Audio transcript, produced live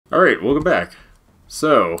Alright, welcome back.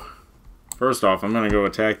 So, first off, I'm gonna go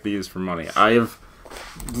attack these for money. I have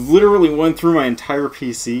literally went through my entire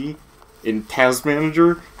PC in Task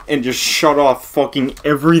Manager and just shut off fucking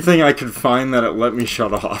everything I could find that it let me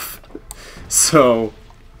shut off. So,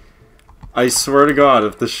 I swear to God,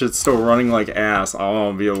 if this shit's still running like ass,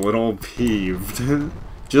 I'll be a little peeved.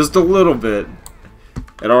 Just a little bit.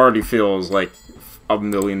 It already feels like a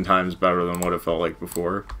million times better than what it felt like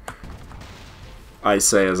before. I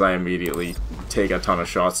say as I immediately take a ton of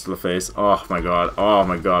shots to the face. Oh my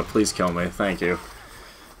god, please kill me, thank you.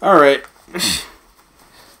 Alright.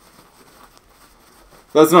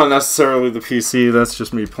 That's not necessarily the PC, that's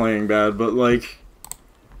just me playing bad, but like,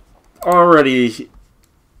 already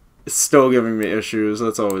it's still giving me issues,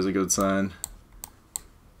 that's always a good sign.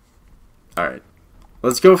 Alright.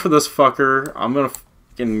 Let's go for this fucker. I'm gonna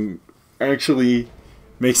fucking actually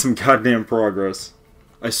make some goddamn progress.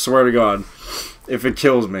 I swear to God. If it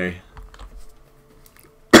kills me.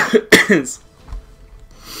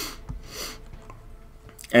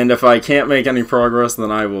 And if I can't make any progress,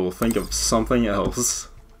 then I will think of something else.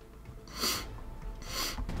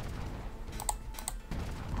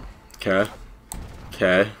 Okay.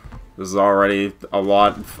 Okay. This is already a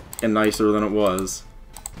lot nicer than it was.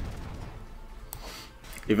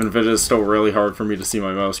 Even if it is still really hard for me to see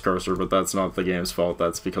my mouse cursor, but that's not the game's fault.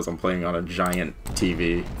 That's because I'm playing on a giant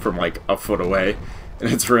TV from like a foot away,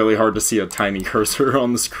 and it's really hard to see a tiny cursor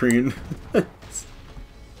on the screen. I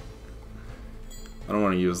don't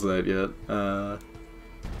want to use that yet.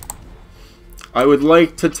 I would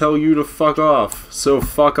like to tell you to fuck off, so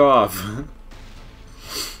fuck off.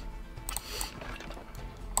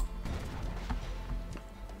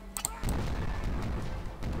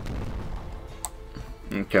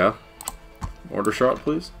 Okay. Order shot,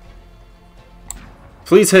 please.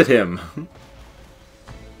 Please hit him.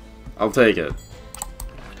 I'll take it.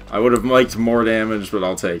 I would have liked more damage, but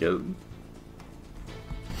I'll take it.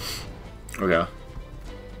 Okay.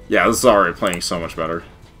 Yeah, this is already playing so much better.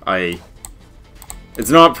 It's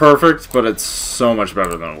not perfect, but it's so much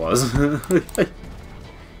better than it was.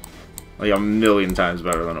 Like a million times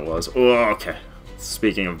better than it was. Oh, okay.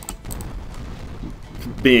 Speaking of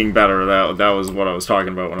being better, that was what I was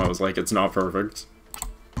talking about when I was like, it's not perfect.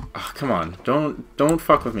 Oh, come on, don't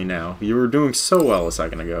fuck with me now. You were doing so well a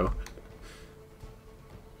second ago.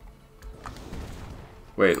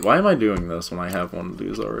 Wait, why am I doing this when I have one of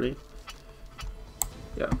these already?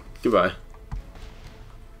 Yeah, goodbye.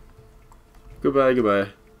 Goodbye, goodbye.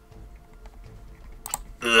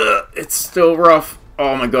 Ugh, it's still rough.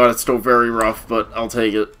 Oh my god, it's still very rough, but I'll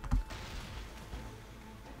take it.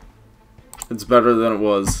 It's better than it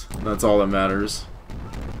was. That's all that matters.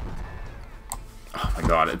 Oh my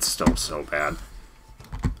god, it's still so bad.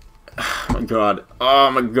 Oh my god.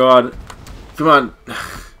 Oh my god. Come on.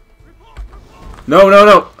 No, no,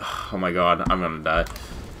 no! Oh my god, I'm gonna die.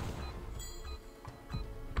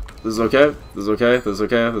 This is okay. This is okay. This is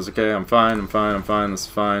okay. This is okay. I'm fine. I'm fine. I'm fine. This is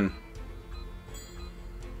fine.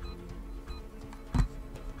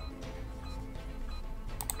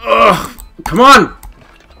 Ugh! Come on!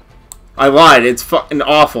 I lied. It's fucking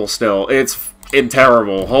awful still. It's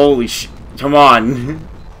terrible. Holy sh... Come on.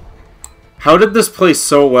 How did this play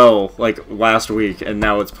so well, like, last week, and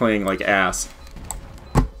now it's playing like ass?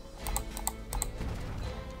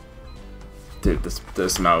 Dude,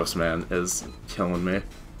 this mouse, man, is killing me.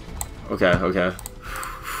 Okay, okay.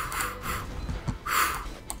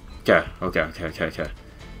 Okay, okay, okay, okay, okay.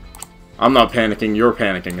 I'm not panicking, you're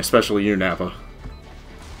panicking, especially you, Nappa.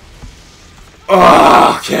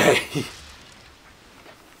 Oh, okay.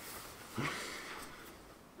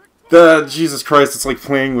 Jesus Christ, it's like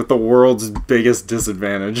playing with the world's biggest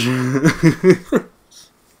disadvantage.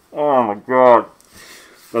 Oh my god.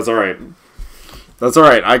 That's alright. That's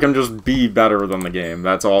alright, I can just be better than the game.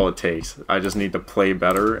 That's all it takes. I just need to play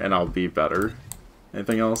better, and I'll be better.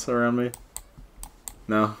 Anything else around me?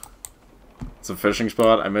 No? It's a fishing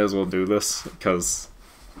spot. I may as well do this, because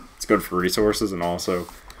it's good for resources, and also...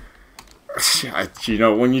 You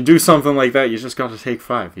know, when you do something like that, you just gotta take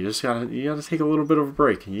 5. You gotta take a little bit of a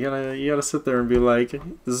break. You gotta sit there and be like,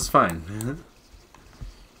 this is fine.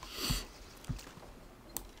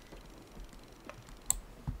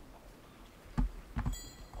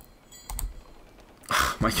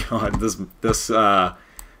 Oh my god, that's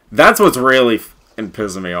what's really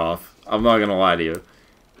pissing me off. I'm not gonna lie to you.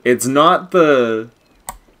 It's not even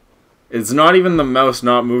the mouse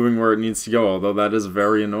not moving where it needs to go, although that is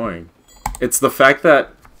very annoying. It's the fact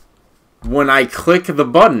that when I click the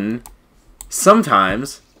button,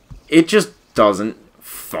 sometimes it just doesn't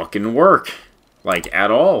fucking work. Like, at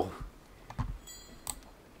all.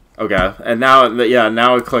 Okay, and now, yeah,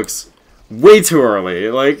 now it clicks way too early.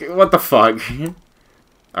 Like, what the fuck?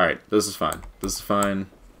 Alright, this is fine. This is fine.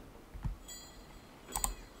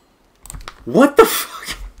 What the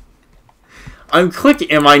fuck? I'm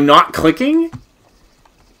clicking. Am I not clicking?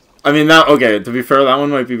 I mean, that, okay, to be fair, that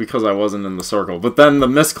one might be because I wasn't in the circle. But then the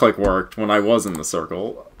misclick worked when I was in the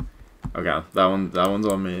circle. Okay, that one's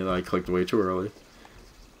on me. I clicked way too early.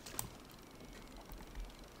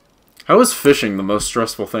 How is fishing the most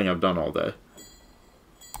stressful thing I've done all day?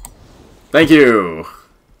 Thank you!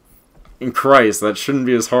 In Christ, that shouldn't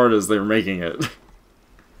be as hard as they're making it.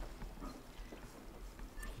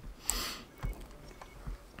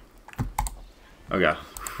 Okay.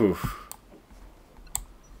 Whew.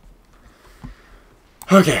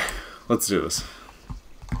 Okay, let's do this.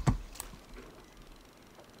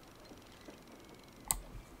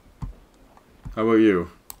 How about you?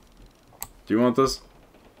 Do you want this?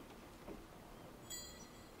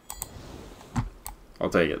 I'll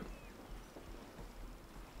take it.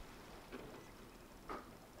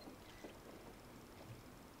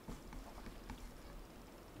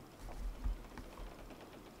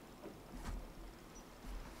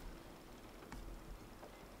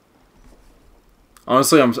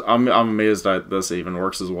 Honestly, I'm amazed that this even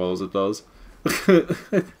works as well as it does.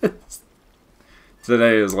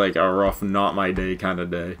 Today is like a rough, not my day kind of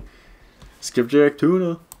day. Skipjack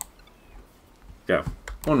tuna. Yeah,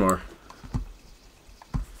 one more.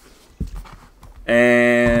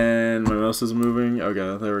 And my mouse is moving.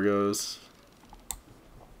 Okay, there it goes.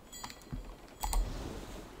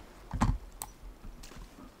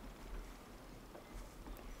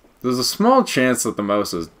 There's a small chance that the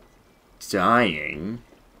mouse is dying.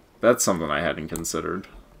 That's something I hadn't considered.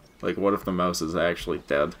 Like, what if the mouse is actually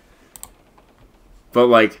dead? But,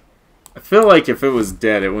 like, I feel like if it was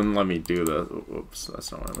dead, it wouldn't let me do the... Whoops,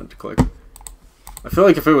 that's not what I meant to click. I feel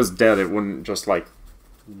like if it was dead, it wouldn't just, like,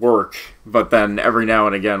 work. But then, every now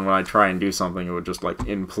and again, when I try and do something, it would just, like,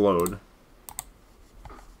 implode.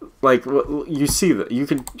 Like, you see that. You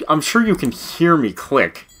can... I'm sure you can hear me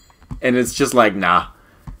click. And it's just like, nah.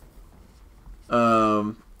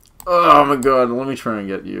 Oh my god, let me try and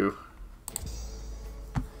get you.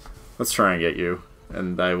 Let's try and get you.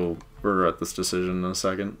 And I will regret this decision in a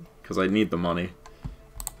second. Because I need the money.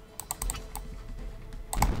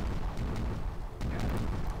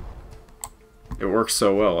 It works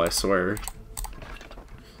so well, I swear.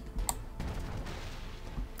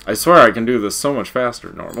 I swear I can do this so much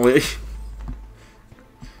faster normally.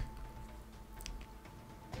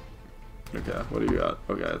 Okay, what do you got?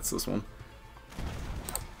 Okay, it's this one.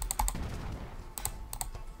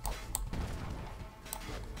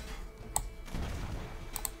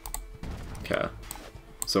 Okay.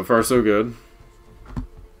 So far, so good.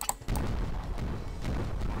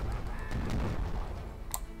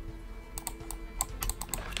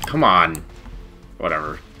 Come on.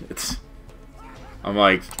 Whatever. I'm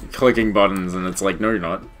like clicking buttons and it's like, no, you're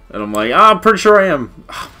not. And I'm like, I'm pretty sure I am.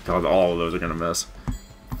 Oh, God, all of those are gonna miss.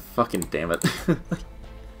 Fucking damn it.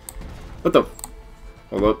 What the?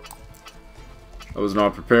 Hold up. I was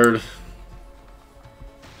not prepared.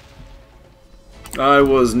 I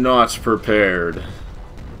was not prepared.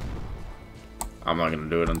 I'm not gonna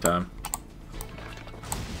do it on time.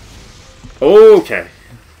 Okay.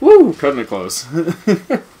 Woo! Cutting it close.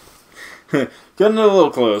 Cutting it a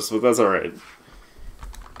little close, but that's alright.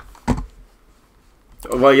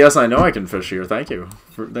 Well, yes, I know I can fish here. Thank you.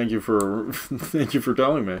 Thank you for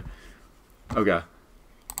telling me. Okay.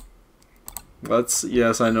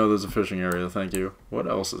 Yes, I know there's a fishing area. Thank you. What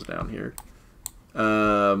else is down here?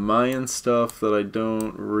 Mayan stuff that I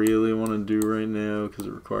don't really want to do right now because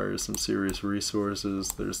it requires some serious resources.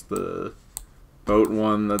 There's the boat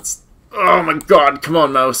one that's... Oh my god, come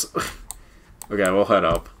on, mouse! Okay, we'll head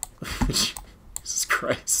up. Jesus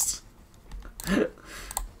Christ.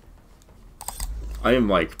 I am,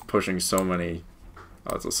 like, pushing so many...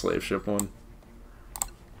 Oh, it's a slave ship one.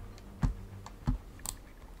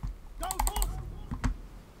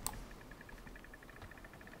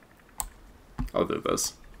 I'll do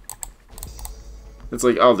this. It's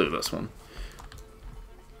like, I'll do this one.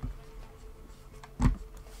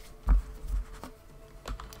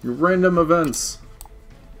 Your random events.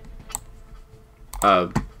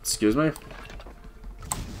 Excuse me?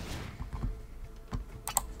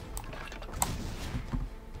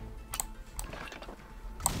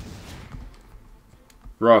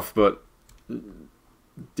 Rough, but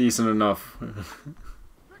decent enough.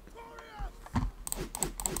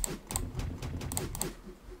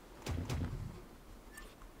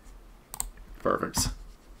 Perfect.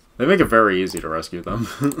 They make it very easy to rescue them.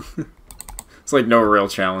 It's like no real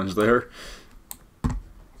challenge there.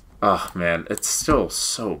 Oh, man, it's still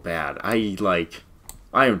so bad. I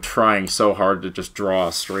am trying so hard to just draw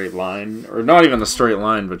a straight line. Or not even a straight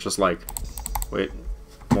line, but just like... Wait,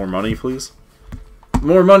 more money, please?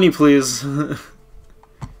 More money, please!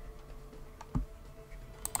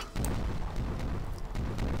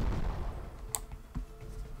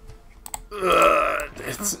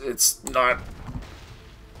 It's not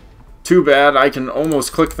too bad. I can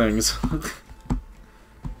almost click things.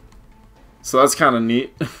 So that's kind of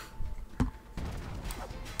neat.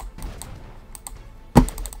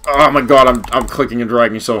 Oh my god, I'm clicking and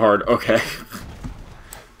dragging so hard. Okay.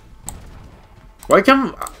 Why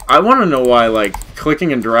come... I want to know why, like,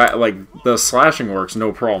 clicking and drag... Like, the slashing works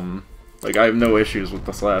no problem. Like, I have no issues with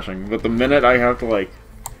the slashing. But the minute I have to, like,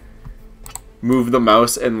 move the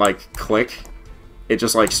mouse and, like, click, it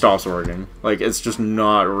just, like, stops working. Like, it's just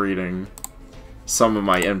not reading some of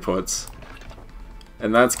my inputs.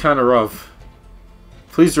 And that's kind of rough.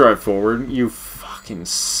 Please drive forward. You fucking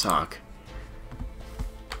suck.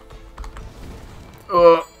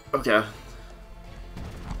 Oh, okay.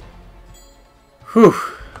 Whew.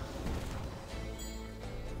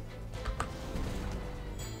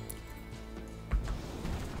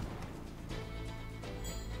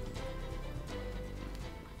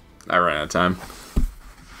 I ran out of time.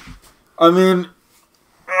 I mean,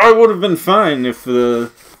 I would have been fine if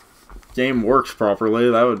the game works properly.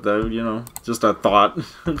 That would, you know, just a thought.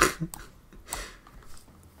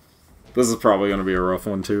 This is probably going to be a rough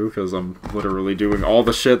one, too, because I'm literally doing all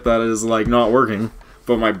the shit that is, like, not working.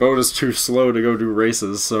 But my boat is too slow to go do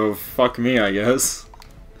races, so fuck me, I guess.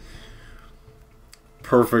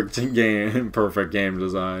 Perfect game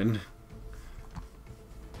design.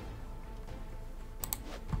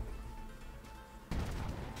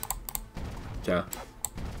 Okay.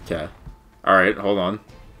 Okay. Alright, hold on.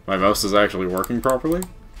 My mouse is actually working properly?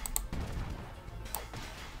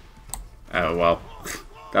 Oh, well.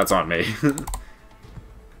 That's on me.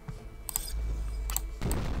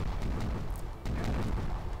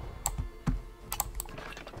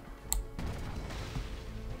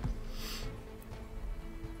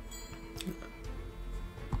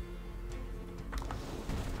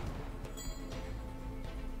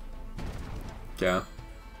 Yeah.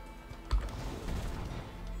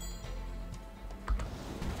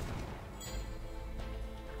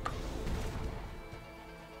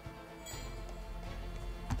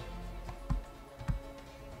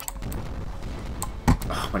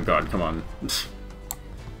 Oh my god, come on.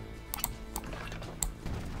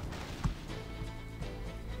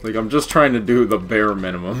 Like, I'm just trying to do the bare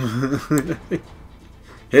minimum.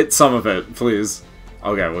 Hit some of it, please.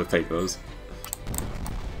 Okay, we'll take those.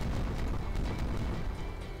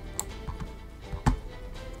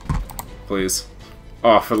 Please.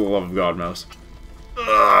 Oh, for the love of God, mouse.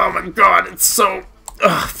 Oh my god, it's so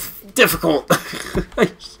difficult.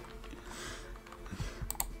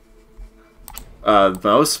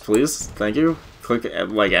 Mouse, please. Thank you. Click,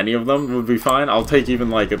 like, any of them would be fine. I'll take even,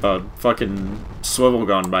 like, a fucking swivel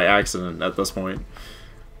gun by accident at this point.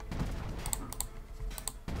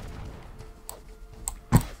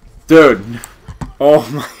 Dude. Oh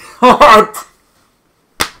my god.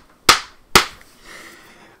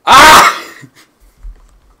 Ah!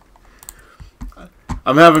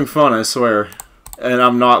 I'm having fun, I swear. And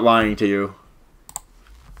I'm not lying to you.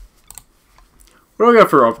 What do I got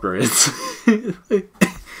for upgrades?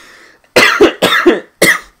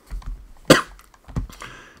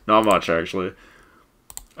 Not much, actually.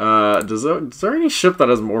 Is there any ship that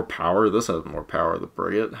has more power? This has more power, the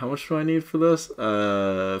Frigate. How much do I need for this?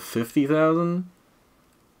 50,000?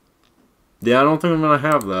 Yeah, I don't think I'm gonna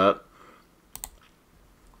have that.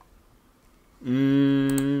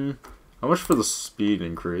 How much for the speed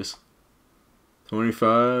increase?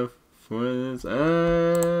 25? It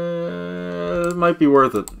might be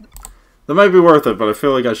worth it. That might be worth it, but I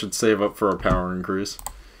feel like I should save up for a power increase.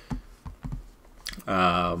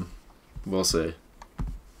 We'll see.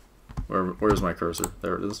 Where's my cursor?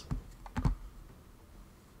 There it is.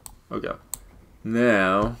 Okay.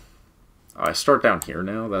 Now, I start down here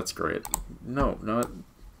now? That's great. No, not...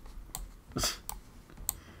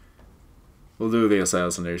 We'll do the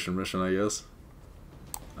assassination mission, I guess.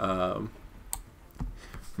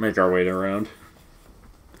 Make our way around.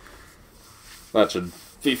 That should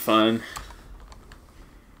be fine.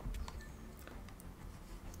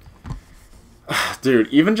 Dude,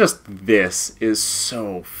 even just this is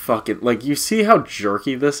so fucking... Like, you see how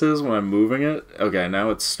jerky this is when I'm moving it? Okay,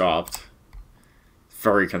 now it's stopped.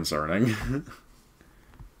 Very concerning.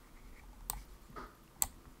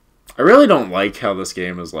 I really don't like how this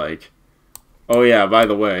game is like... Oh yeah, by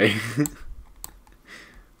the way...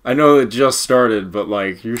 I know it just started, but,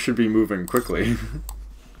 like, you should be moving quickly.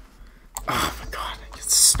 Oh my god, I get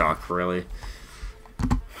stuck, really.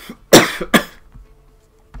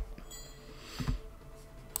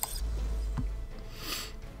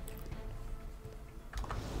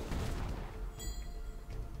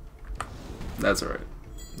 That's alright.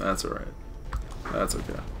 That's alright. That's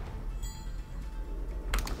okay.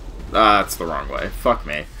 Ah, that's the wrong way. Fuck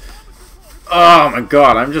me. Oh my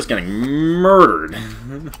god, I'm just getting murdered.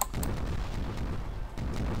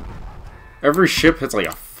 Every ship hits like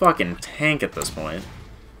a fucking tank at this point.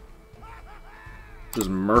 Just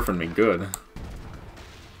murphing me good.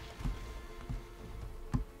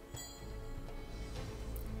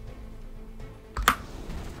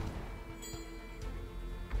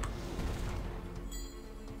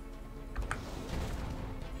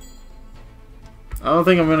 I don't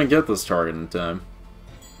think I'm gonna get this target in time.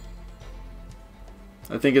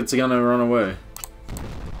 I think it's gonna run away.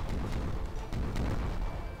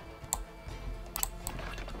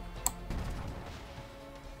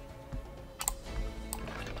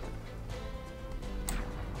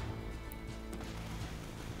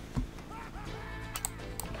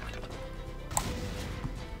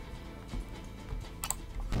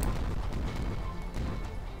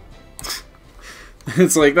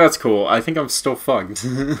 It's like, that's cool. I think I'm still fucked.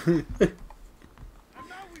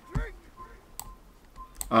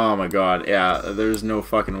 Oh my god, yeah, there's no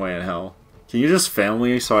fucking way in hell. Can you just fail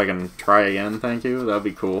me so I can try again, thank you? That'd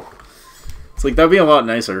be cool. It's like, that'd be a lot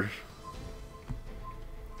nicer.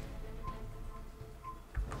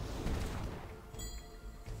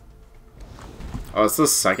 Oh, it's the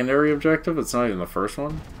secondary objective? It's not even the first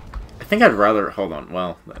one? I think I'd rather... Hold on,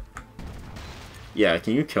 well... Yeah,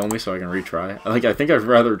 can you kill me so I can retry? Like, I think I'd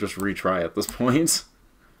rather just retry at this point.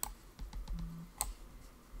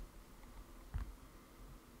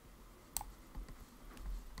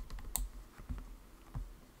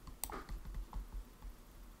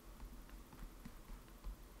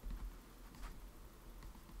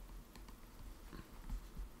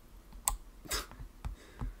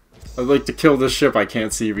 I'd like to kill this ship I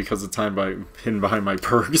can't see because it's hidden behind my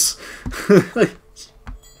perks.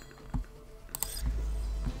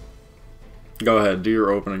 Go ahead, do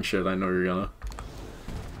your opening shit, I know you're gonna.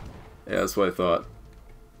 Yeah, that's what I thought.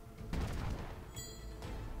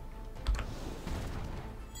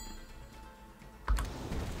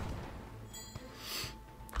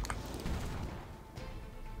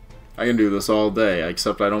 I can do this all day,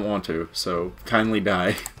 except I don't want to, so kindly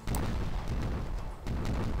die.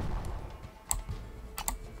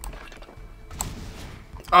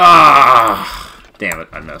 Ah! Damn it,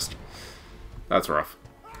 I missed. That's rough.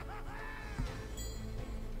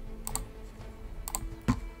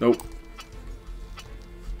 Nope.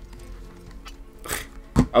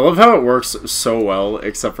 I love how it works so well,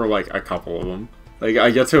 except for, like, a couple of them. Like, I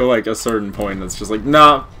get to, like, a certain point that's just like,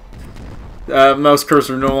 nah, mouse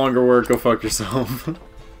cursor no longer work, go fuck yourself.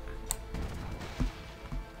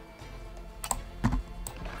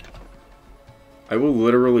 I will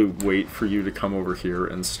literally wait for you to come over here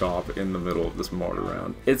and stop in the middle of this mortar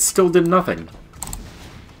round. It still did nothing.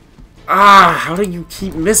 Ah, how do you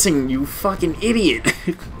keep missing, you fucking idiot?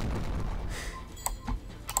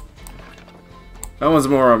 That one's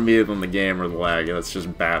more on me than the game or the lag, that's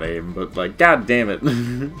just bad aim, but like, god damn it.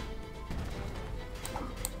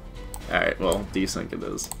 Alright, well, desync it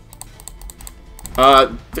is.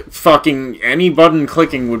 Fucking any button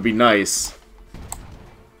clicking would be nice.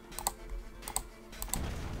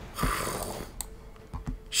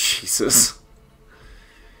 Jesus.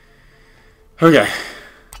 Okay.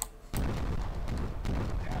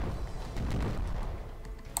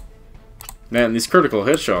 Man, these critical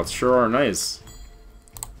hit shots sure are nice.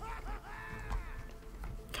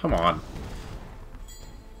 Come on.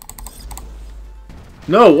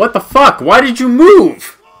 No, what the fuck? Why did you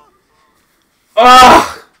move?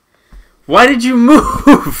 Ah! Why did you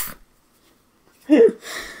move?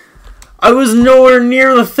 I was nowhere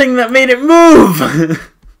near the thing that made it move!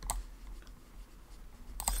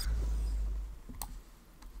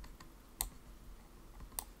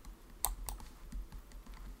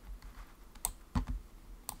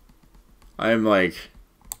 I'm, like,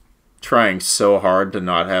 trying so hard to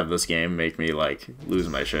not have this game make me, like, lose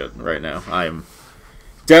my shit right now. I am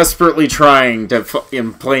desperately trying to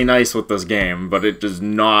fucking play nice with this game, but it does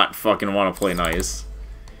not fucking want to play nice.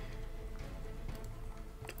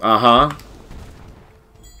 Uh-huh.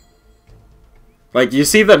 Like, you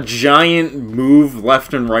see the giant move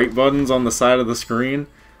left and right buttons on the side of the screen?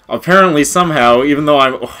 Apparently, somehow, even though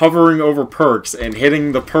I'm hovering over perks and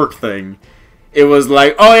hitting the perk thing, it was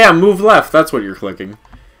like, oh yeah, move left, that's what you're clicking.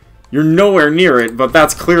 You're nowhere near it, but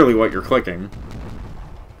that's clearly what you're clicking.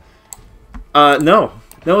 No.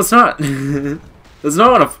 No, it's not. That's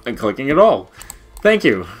not what I'm clicking at all. Thank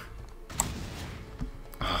you.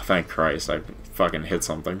 Oh, thank Christ, I fucking hit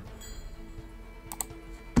something.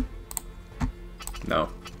 No.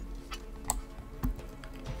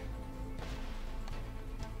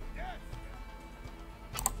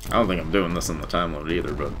 I don't think I'm doing this in the time limit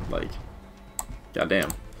either, but, like, goddamn.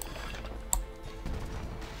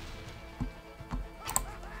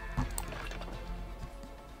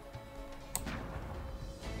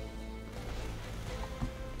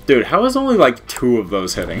 Dude, how is only, like, 2 of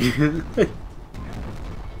those hitting?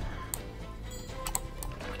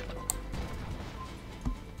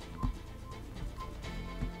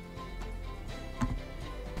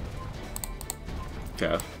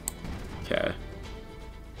 Okay. Okay.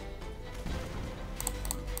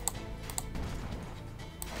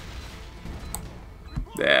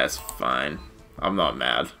 That's fine. I'm not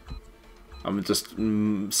mad. I'm just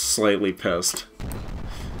slightly pissed.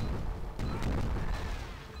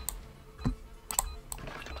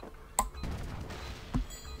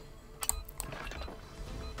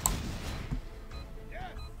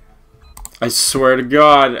 I swear to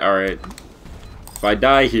God. Alright. If I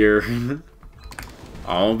die here,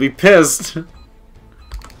 I'll be pissed.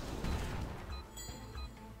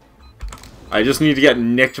 I just need to get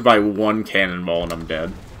nicked by 1 cannonball and I'm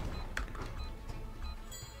dead.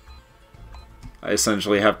 I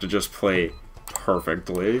essentially have to just play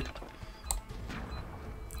perfectly.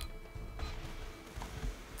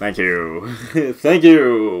 Thank you. Thank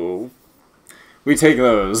you. We take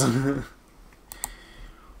those.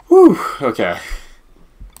 Whew, okay.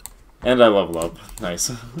 And I level up.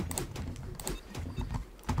 Nice.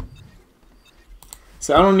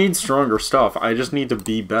 So I don't need stronger stuff, I just need to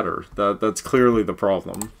be better. That's clearly the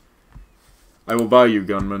problem. I will buy you,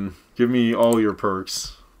 gunman. Give me all your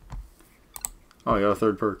perks. Oh, I got a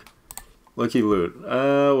 3rd perk. Lucky loot.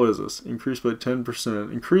 What is this? Increased by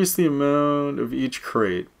 10%. Increase the amount of each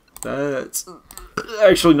crate. That's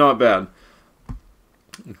actually not bad.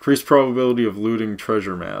 Increased probability of looting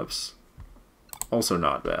treasure maps. Also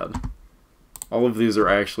not bad. All of these are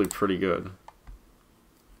actually pretty good.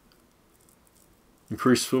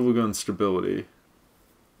 Increased swivel gun stability.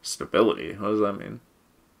 Stability? What does that mean?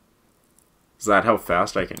 Is that how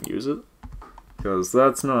fast I can use it? Because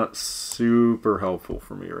that's not super helpful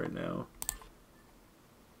for me right now.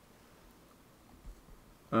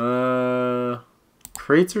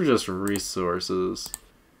 Crates are just resources.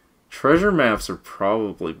 Treasure maps are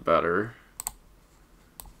probably better.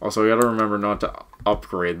 Also, I gotta remember not to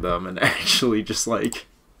upgrade them and actually just like...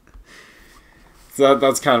 So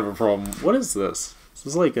that's kind of a problem. What is this? This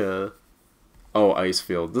is like a... Oh, ice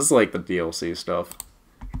field. This is like the DLC stuff,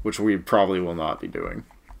 which we probably will not be doing.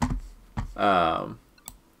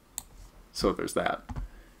 So there's that.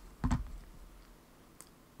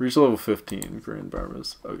 Reach level 15, Grand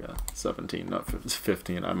Barmas. Okay, 17, not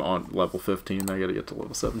 15. I'm on level 15. I gotta get to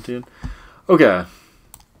level 17. Okay.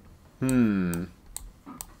 I'm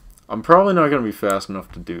probably not gonna be fast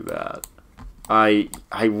enough to do that. I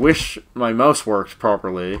wish my mouse worked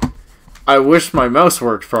properly. I wish my mouse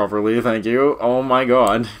worked properly, thank you. Oh my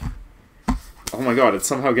god. Oh my god, it's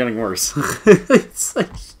somehow getting worse. It's like...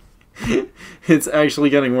 It's actually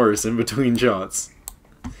getting worse in between shots.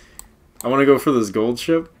 I want to go for this gold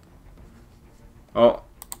ship. Oh,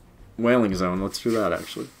 whaling zone. Let's do that,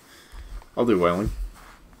 actually. I'll do whaling.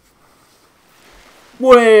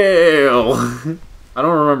 Whale! I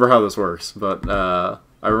don't remember how this works, but I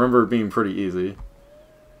remember it being pretty easy.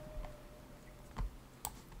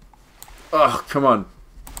 Oh, come on.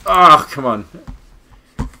 Oh, come on.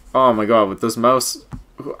 Oh my god, with this mouse,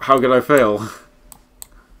 how could I fail?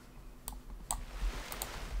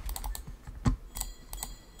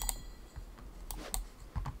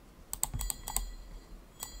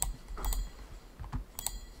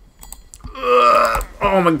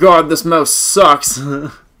 Oh my god, this mouse sucks.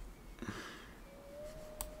 Oh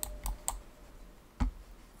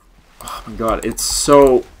my god, it's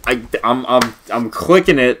so... I'm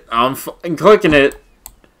clicking it. I'm fucking clicking it.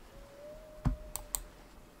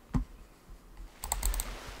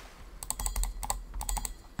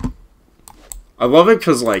 I love it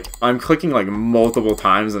because, like, I'm clicking, like, multiple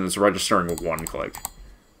times and it's registering with 1 click.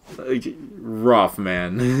 Like, rough,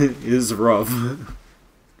 man. It is rough.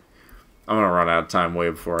 I'm gonna run out of time way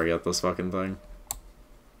before I get this fucking thing.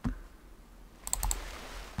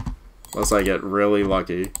 Unless I get really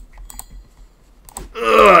lucky.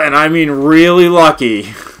 Ugh, and I mean really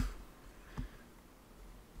lucky.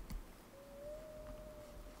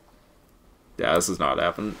 Yeah, this is not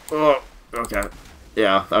happening. Oh, okay.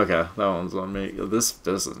 Yeah, okay, that one's on me. This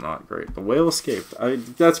is not great. The whale escaped.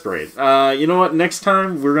 That's great. You know what? Next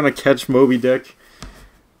time we're gonna catch Moby Dick.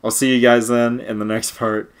 I'll see you guys then in the next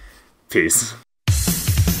part. Peace.